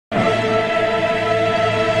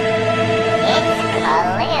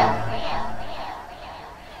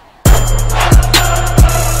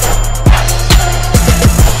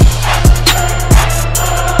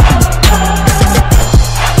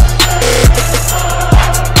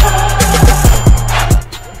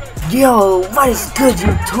Yo, what is good,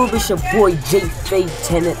 YouTube? It's your boy FAM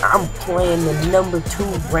ENT. I'm playing the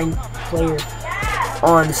 #2 ranked player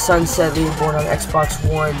on Sunset Leaderboard on Xbox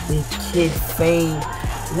One, the kid FAM.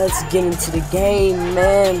 Let's get into the game,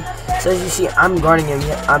 man. So as you see, I'm guarding him.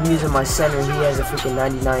 I'm using my center. He has a freaking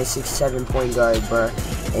 99.67 point guard, bruh.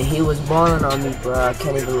 And he was balling on me, bruh. I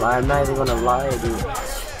can't even lie. I'm not even gonna lie, dude.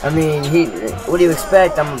 I mean, what do you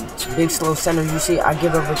expect? I'm a big, slow center. You see, I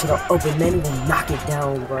give over to the open man. He will knock it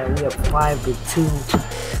down, bro. We up 5-2.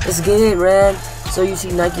 Let's get it, man. So you see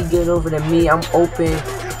Nike get over to me. I'm open.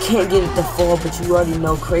 Can't get it to fall, but you already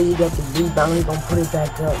know Crazy got the rebound. He gonna put it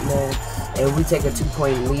back up, man. And we take a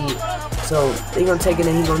 2-point lead. So they gonna take it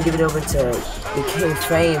and he gonna give it over to the kid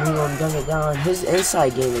FAM. He gonna dunk it down. His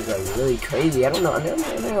inside game is like really crazy. I don't know. I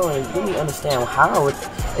don't really understand how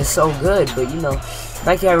it's so good, but you know.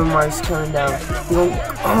 Nike remarks coming down.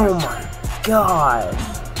 Oh my god,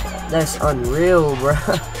 that's unreal, bro.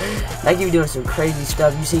 Nike be doing some crazy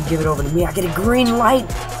stuff. You see, give it over to me. I get a green light.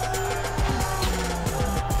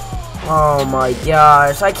 Oh my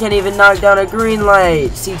gosh, I can't even knock down a green light.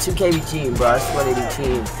 C2K be cheating, bro. I swear they be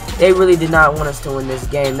cheating. They really did not want us to win this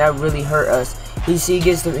game. That really hurt us. He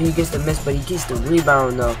gets the miss, but he gets the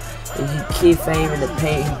rebound though. And he kid FAM in the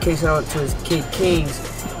paint. He kicks it out to his kid Kings.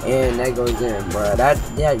 And that goes in, bro. That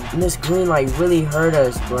missed green light really hurt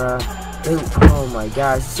us, bro. Oh my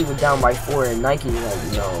gosh, you see we're down by 4 and Nike's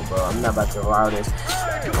like, no, bro, I'm not about to allow this.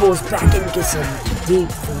 He pulls back and gets a deep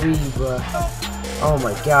 3, bro. Oh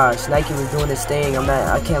my gosh, Nike was doing his thing.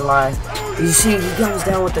 I can't lie. You see, he comes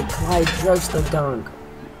down with the Clyde Drexler dunk.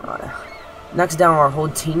 Knocks down our whole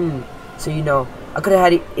team. So you know, I could have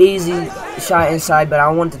had an easy shot inside, but I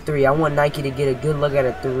want the 3. I want Nike to get a good look at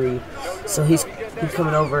a 3. So he's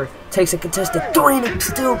coming over, takes a contested 3, and it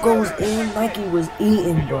still goes in. Nike was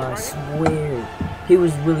eating, bro. I swear. He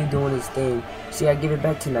was really doing his thing. See, I give it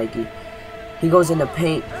back to Nike. He goes in the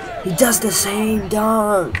paint. He does the same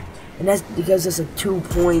dunk. And that's because it's a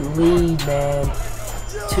 2-point lead, man.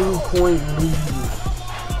 2-point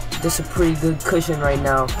lead. This is a pretty good cushion right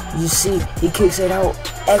now. You see, he kicks it out.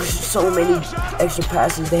 So many extra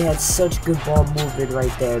passes. They had such good ball movement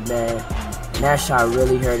right there, man. And that shot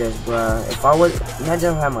really hurt us, bruh. If I was,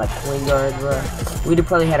 imagine if I had my point guard, bruh. We'd have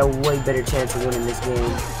probably had a way better chance of winning this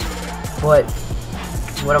game. But,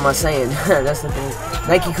 what am I saying? That's the thing.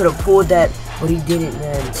 Nike could have pulled that, but he didn't,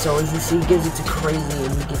 man. So as you see, he gives it to Crazy,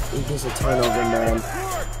 and he gets a turnover, man.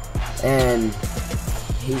 And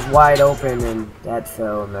he's wide open, and that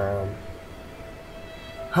fell, man.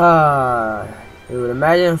 Dude,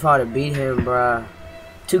 imagine if I would have beat him, bruh.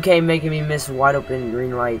 2K making me miss wide open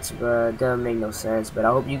green lights, bruh. Doesn't make no sense. But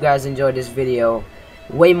I hope you guys enjoyed this video.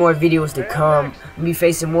 Way more videos to come. I'm be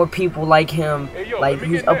facing more people like him, like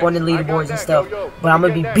who's up on the leaderboards and stuff. But I'm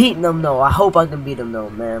gonna be beating them though. I hope I can beat them though,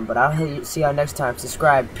 man. But I'll see y'all next time.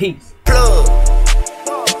 Subscribe. Peace. I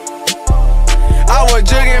was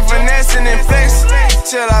jugging, finessing, and flexing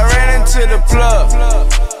till I ran into the plug.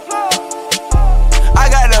 I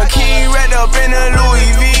got the key wrapped up in a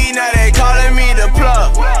Louis V. Now they calling me the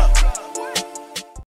plug.